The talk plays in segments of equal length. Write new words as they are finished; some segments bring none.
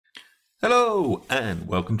Hello and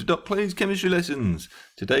welcome to Doc Clay's Chemistry Lessons.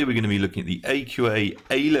 Today we're going to be looking at the AQA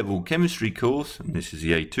A-level chemistry course, and this is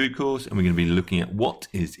the A2 course, and we're going to be looking at what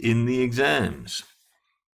is in the exams.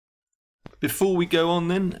 Before we go on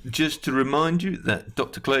then, just to remind you that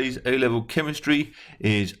Dr. Clay's A-level chemistry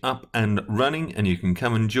is up and running, and you can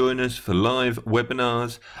come and join us for live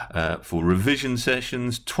webinars, for revision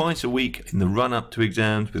sessions twice a week in the run-up to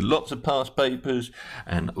exams with lots of past papers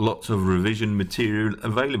and lots of revision material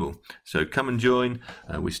available. So come and join.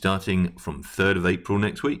 We're starting from 3rd of April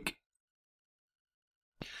next week.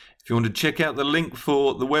 If you want to check out the link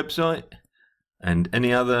for the website and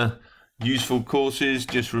any other useful courses,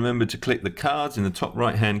 just remember to click the cards in the top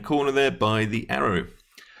right hand corner there by the arrow.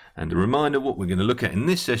 And a reminder, what we're going to look at in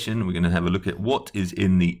this session, we're going to have a look at what is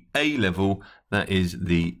in the A level, that is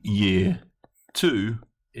the year 2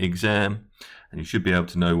 exam, and you should be able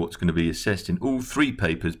to know what's going to be assessed in all 3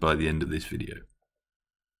 papers by the end of this video.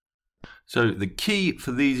 So the key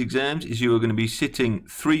for these exams is you are going to be sitting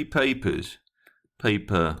 3 papers: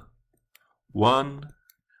 paper 1,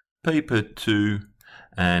 paper 2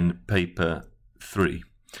 and paper 3.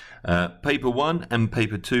 Paper 1 and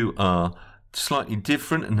paper 2 are slightly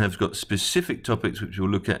different and have got specific topics which we'll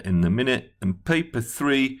look at in a minute, and paper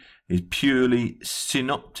 3 is purely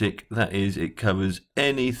synoptic, that is, it covers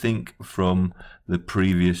anything from the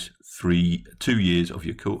previous 2 years of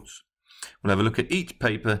your course. We'll have a look at each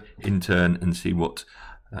paper in turn and see what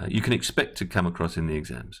you can expect to come across in the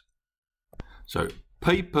exams. So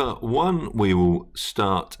paper 1 we will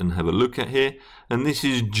start and have a look at here, and this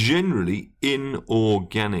is generally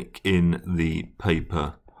inorganic in the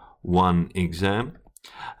paper 1 exam,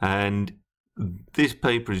 and this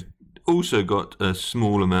paper has also got a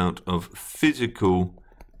small amount of physical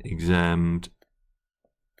examined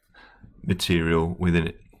material within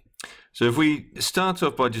it. So if we start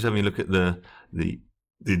off by just having a look at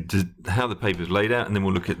how the paper is laid out, and then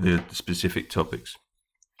we'll look at the specific topics.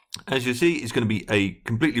 As you see, it's going to be a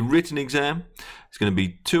completely written exam. It's going to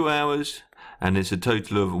be 2 hours, and it's a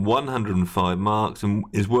total of 105 marks and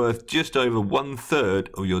is worth just over 1/3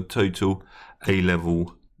 of your total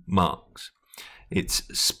A-level marks. It's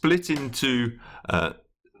split into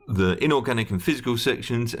the inorganic and physical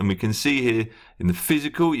sections, and we can see here in the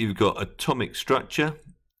physical you've got atomic structure,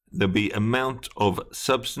 there'll be amount of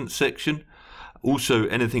substance section, also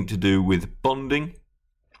anything to do with bonding.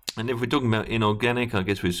 And if we're talking about inorganic, I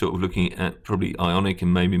guess we're sort of looking at probably ionic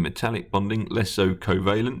and maybe metallic bonding, less so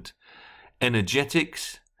covalent.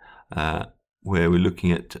 Energetics, where we're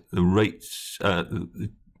looking at the rates, the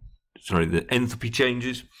enthalpy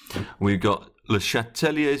changes. We've got Le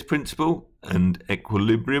Chatelier's principle and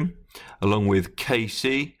equilibrium, along with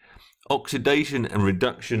KC. Oxidation and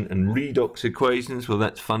reduction and redox equations, well,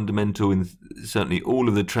 that's fundamental in certainly all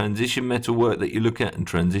of the transition metal work that you look at, and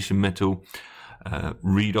transition metal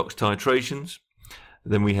redox titrations.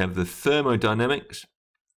 Then we have the thermodynamics,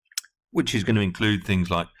 which is going to include things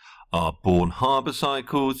like our Born-Haber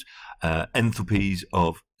cycles, enthalpies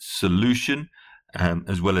of solution,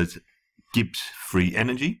 as well as Gibbs free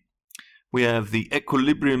energy. We have the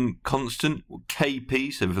equilibrium constant,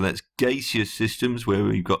 Kp, so that's gaseous systems, where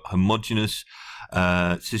we've got homogeneous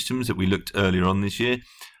systems that we looked earlier on this year.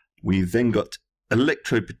 We've then got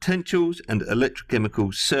electropotentials and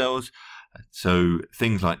electrochemical cells, so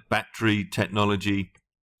things like battery technology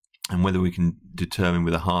and whether we can determine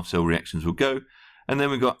whether half cell reactions will go. And then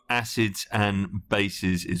we've got acids and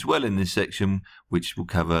bases as well in this section, which will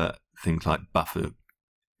cover things like buffer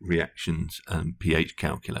reactions and pH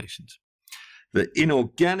calculations. The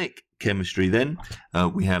inorganic chemistry then,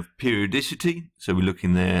 we have periodicity, so we're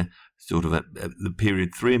looking there sort of at the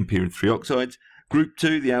period 3 and period 3 oxides. Group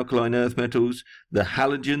 2, the alkaline earth metals, the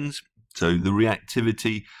halogens, so the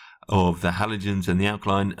reactivity of the halogens and the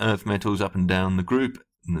alkaline earth metals up and down the group,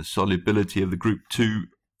 and the solubility of the group 2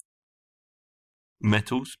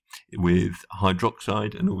 metals with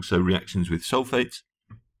hydroxide, and also reactions with sulfates.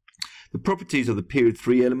 The properties of the period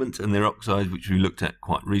 3 elements and their oxides, which we looked at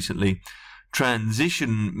quite recently.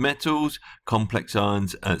 Transition metals, complex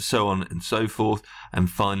ions, so on and so forth. And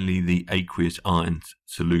finally, the aqueous ions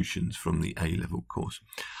solutions from the A-level course.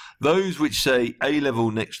 Those which say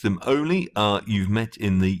A-level next to them only are you've met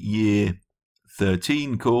in the year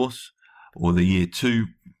 13 course, or the year 2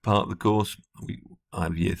 part of the course. I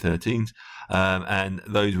have year 13s. And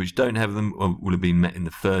those which don't have them will have been met in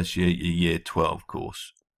the first year, your year 12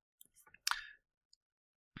 course.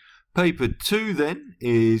 Paper 2 then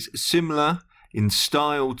is similar in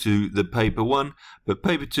style to the paper 1, but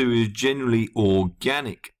paper 2 is generally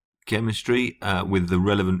organic chemistry with the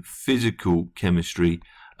relevant physical chemistry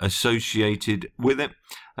associated with it.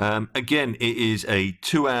 Again, it is a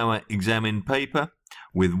 2-hour exam in paper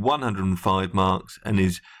with 105 marks and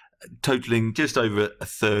is totaling just over a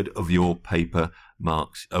third of your paper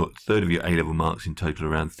marks, a third of your A-level marks in total,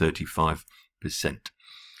 around 35%.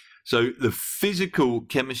 So the physical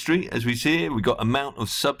chemistry, as we see here, we've got amount of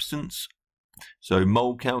substance, so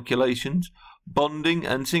mole calculations, bonding,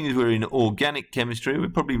 and seeing as we're in organic chemistry, we're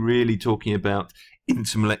probably really talking about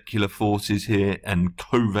intermolecular forces here and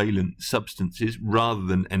covalent substances rather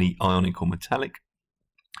than any ionic or metallic.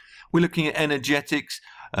 We're looking at energetics,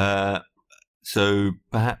 so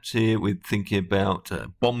perhaps here we're thinking about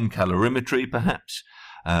bomb calorimetry perhaps,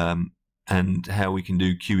 and how we can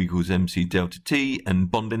do Q equals mc delta T and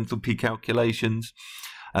bond enthalpy calculations.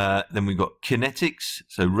 Then we've got kinetics,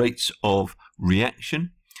 so rates of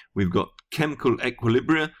reaction. We've got chemical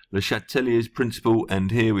equilibria, Le Chatelier's principle,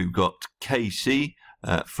 and here we've got KC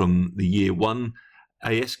from the year 1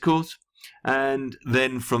 AS course. And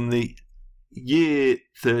then from the year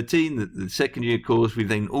 13, the second year course, we've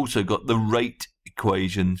then also got the rate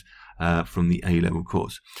equations from the A-level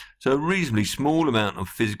course. So a reasonably small amount of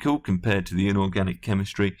physical compared to the inorganic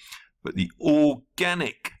chemistry, but the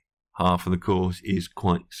organic half of the course is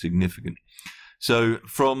quite significant. So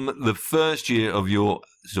from the first year of your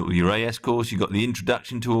your AS course, you've got the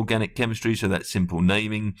introduction to organic chemistry, so that's simple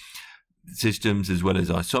naming systems as well as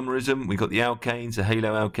isomerism. We've got the alkanes, the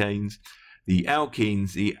haloalkanes, the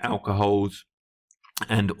alkenes, the alcohols,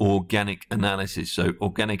 and organic analysis. So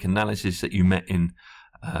organic analysis that you met in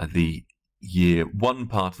the year 1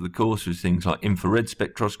 part of the course was things like infrared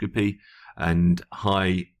spectroscopy and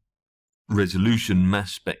high resolution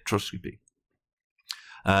mass spectroscopy.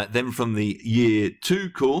 Then from the year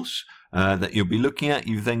 2 course that you'll be looking at,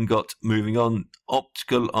 you've then got, moving on,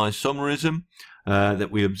 optical isomerism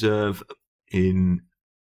that we observe in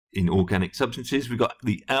organic substances. We've got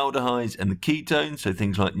the aldehydes and the ketones, so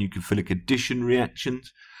things like nucleophilic addition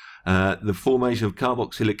reactions, the formation of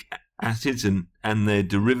carboxylic acids and their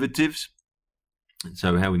derivatives,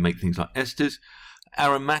 so how we make things like esters.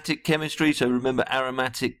 Aromatic chemistry, so remember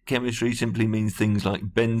aromatic chemistry simply means things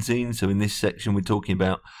like benzene, so in this section we're talking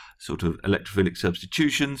about sort of electrophilic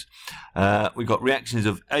substitutions. We've got reactions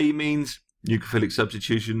of amines, nucleophilic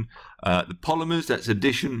substitution, the polymers, that's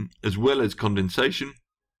addition as well as condensation,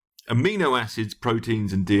 amino acids,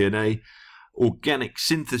 proteins and DNA, organic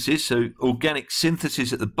synthesis, so organic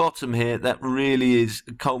synthesis at the bottom here, that really is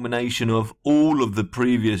a culmination of all of the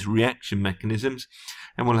previous reaction mechanisms,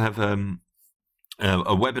 and we'll have a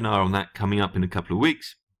webinar on that coming up in a couple of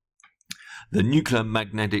weeks. The nuclear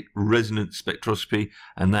magnetic resonance spectroscopy,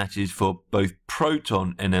 and that is for both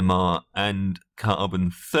proton NMR and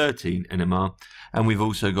carbon-13 NMR. And we've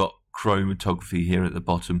also got chromatography here at the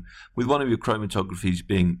bottom, with one of your chromatographies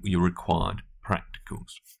being your required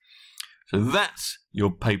practicals. So that's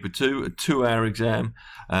your paper 2, a 2-hour exam,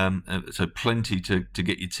 so plenty to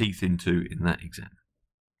get your teeth into in that exam.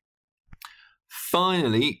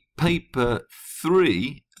 Finally, paper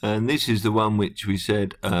 3, and this is the one which we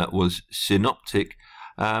said was synoptic,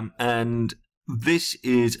 and this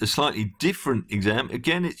is a slightly different exam.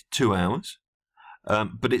 Again, it's 2 hours,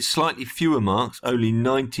 but it's slightly fewer marks, only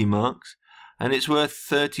 90 marks, and it's worth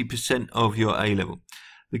 30% of your A-level.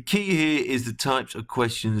 The key here is the types of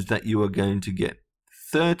questions that you are going to get.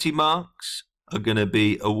 30 marks are going to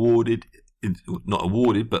be awarded, not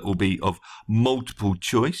awarded, but will be of multiple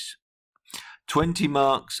choice. 20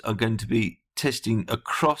 marks are going to be testing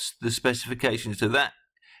across the specification. So that,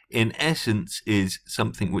 in essence, is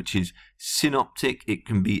something which is synoptic. It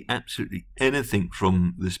can be absolutely anything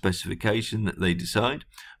from the specification that they decide.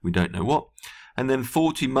 We don't know what. And then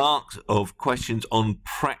 40 marks of questions on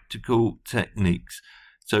practical techniques.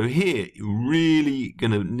 So here, you're really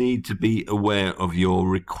going to need to be aware of your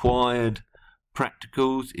required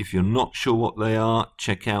practicals. If you're not sure what they are,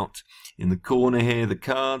 check out in the corner here the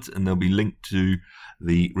cards, and they'll be linked to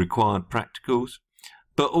the required practicals.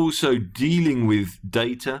 But also dealing with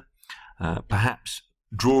data, perhaps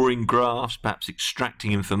drawing graphs, perhaps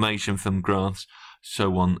extracting information from graphs,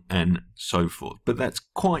 so on and so forth. But that's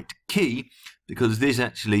quite key, because this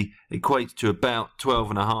actually equates to about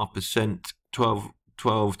 12.5%, 12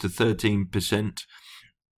 to 13%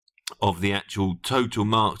 of the actual total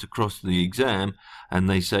marks across the exam, and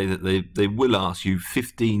they say that they will ask you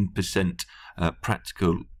 15%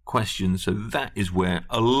 practical questions, so that is where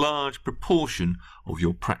a large proportion of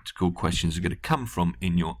your practical questions are going to come from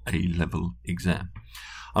in your A-level exam.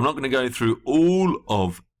 I'm not going to go through all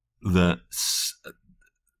of the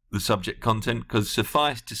subject content, because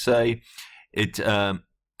suffice to say it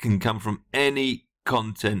can come from any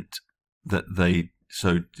content that they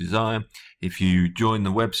so desire. If you join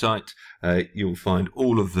the website, you'll find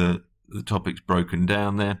all of the topics broken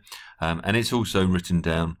down there, and it's also written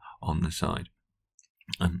down on the side.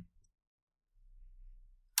 The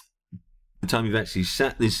time you've actually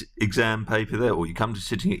sat this exam paper there, or you come to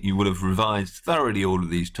sitting it, you will have revised thoroughly all of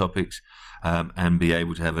these topics and be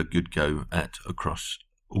able to have a good go at across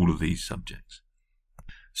all of these subjects.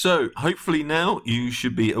 So hopefully now you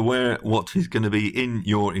should be aware what is going to be in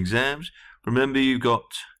your exams. Remember, you've got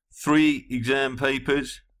 3 exam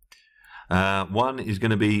papers. One is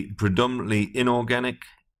going to be predominantly inorganic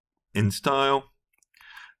in style.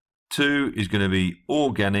 2 is going to be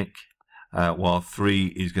organic, while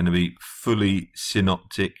 3 is going to be fully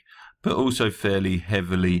synoptic, but also fairly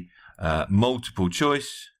heavily multiple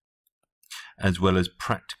choice, as well as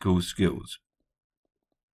practical skills.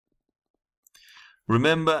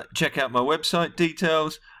 Remember, check out my website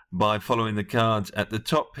details by following the cards at the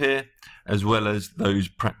top here, as well as those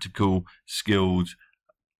practical skills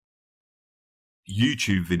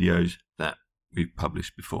YouTube videos that we've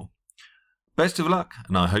published before. Best of luck,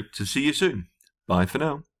 and I hope to see you soon. Bye for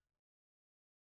now.